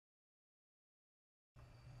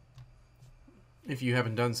If you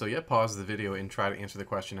haven't done so yet, pause the video and try to answer the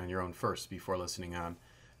question on your own first before listening on.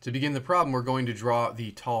 To begin the problem, we're going to draw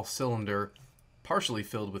the tall cylinder partially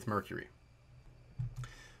filled with mercury.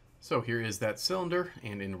 So here is that cylinder,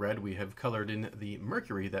 and in red we have colored in the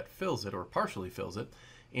mercury that fills it or partially fills it.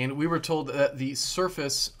 And we were told that the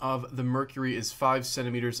surface of the mercury is 5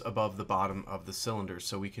 centimeters above the bottom of the cylinder.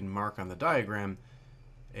 So we can mark on the diagram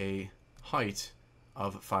a height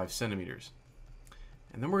of 5 centimeters.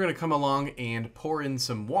 And then we're going to come along and pour in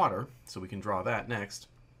some water, so we can draw that next.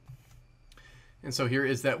 And so here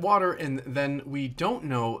is that water, and then we don't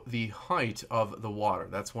know the height of the water.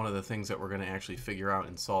 That's one of the things that we're going to actually figure out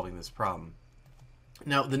in solving this problem.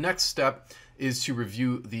 Now, the next step is to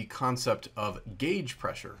review the concept of gauge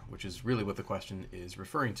pressure, which is really what the question is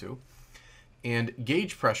referring to. And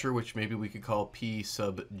gauge pressure, which maybe we could call P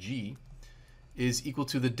sub G, is equal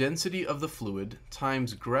to the density of the fluid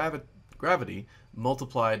times gravity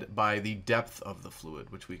multiplied by the depth of the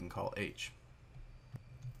fluid, which we can call H.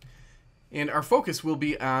 And our focus will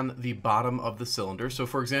be on the bottom of the cylinder. So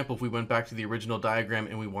for example, if we went back to the original diagram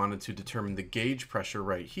and we wanted to determine the gauge pressure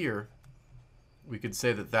right here, we could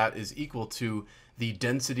say that that is equal to the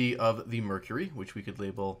density of the mercury, which we could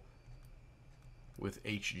label with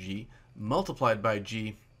Hg, multiplied by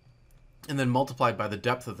G, and then multiplied by the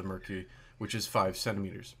depth of the mercury, which is 5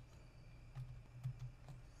 centimeters.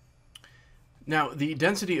 Now, the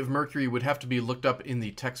density of mercury would have to be looked up in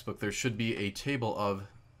the textbook. There should be a table of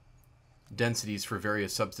densities for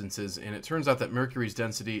various substances, and it turns out that mercury's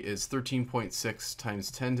density is 13.6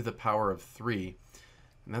 times 10 to the power of 3,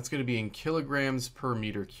 and that's going to be in kilograms per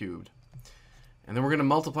meter cubed. And then we're going to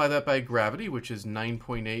multiply that by gravity, which is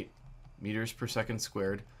 9.8 meters per second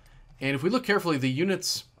squared. And if we look carefully, the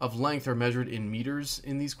units of length are measured in meters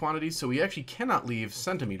in these quantities, so we actually cannot leave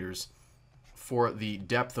centimeters for the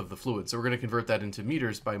depth of the fluid. So we're going to convert that into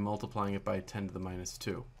meters by multiplying it by 10 to the minus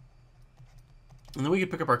 2. And then we can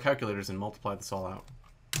pick up our calculators and multiply this all out.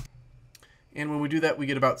 And when we do that, we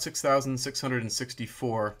get about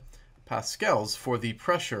 6,664 pascals for the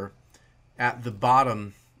pressure at the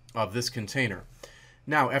bottom of this container.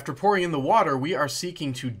 Now, after pouring in the water, we are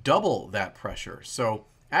seeking to double that pressure. So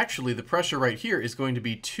actually, the pressure right here is going to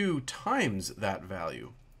be 2 times that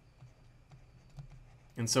value.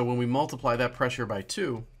 And so when we multiply that pressure by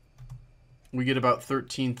 2, we get about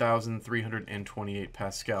 13,328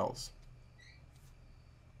 pascals.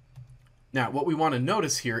 Now, what we want to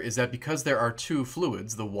notice here is that because there are two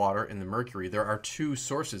fluids, the water and the mercury, there are two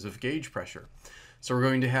sources of gauge pressure. So we're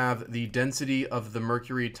going to have the density of the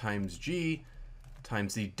mercury times G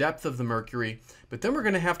times the depth of the mercury, but then we're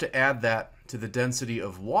going to have to add that to the density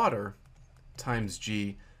of water times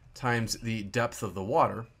G times the depth of the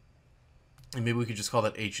water. And maybe we could just call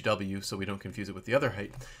that HW so we don't confuse it with the other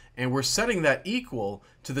height. And we're setting that equal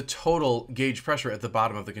to the total gauge pressure at the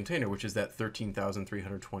bottom of the container, which is that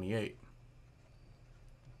 13,328.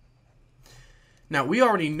 Now, we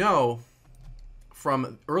already know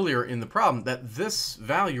from earlier in the problem that this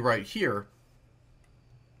value right here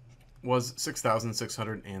was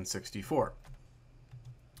 6,664.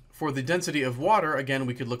 For the density of water, again,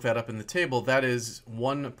 we could look that up in the table. That is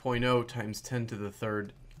 1.0 times 10 to the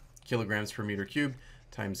third kilograms per meter cubed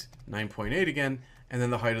times 9.8 again, and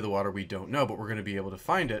then the height of the water we don't know, but we're going to be able to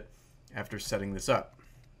find it after setting this up.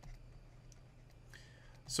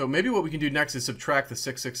 So maybe what we can do next is subtract the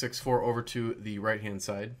 6,664 over to the right-hand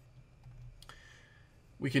side.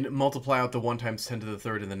 We can multiply out the 1 times 10 to the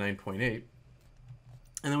third and the 9.8.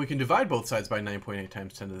 And then we can divide both sides by 9.8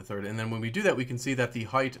 times 10 to the third. And then when we do that, we can see that the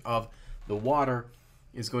height of the water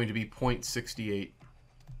is going to be 0.68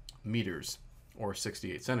 meters, or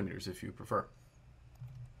 68 centimeters if you prefer.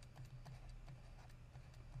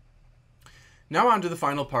 Now on to the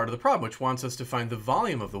final part of the problem, which wants us to find the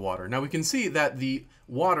volume of the water. Now we can see that the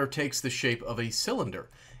water takes the shape of a cylinder,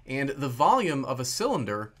 and the volume of a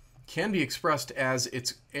cylinder can be expressed as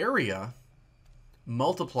its area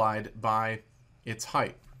multiplied by its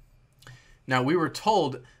height. Now we were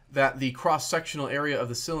told that the cross-sectional area of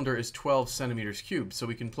the cylinder is 12 centimeters cubed, so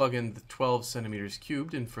we can plug in the 12 centimeters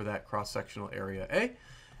cubed in for that cross-sectional area A,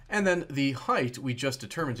 and then the height we just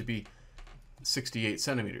determined to be 68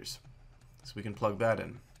 centimeters. So we can plug that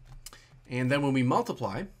in. And then when we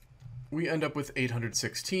multiply, we end up with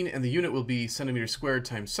 816, and the unit will be centimeters squared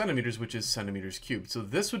times centimeters, which is centimeters cubed. So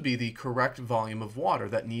this would be the correct volume of water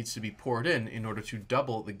that needs to be poured in order to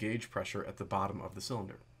double the gauge pressure at the bottom of the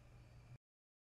cylinder.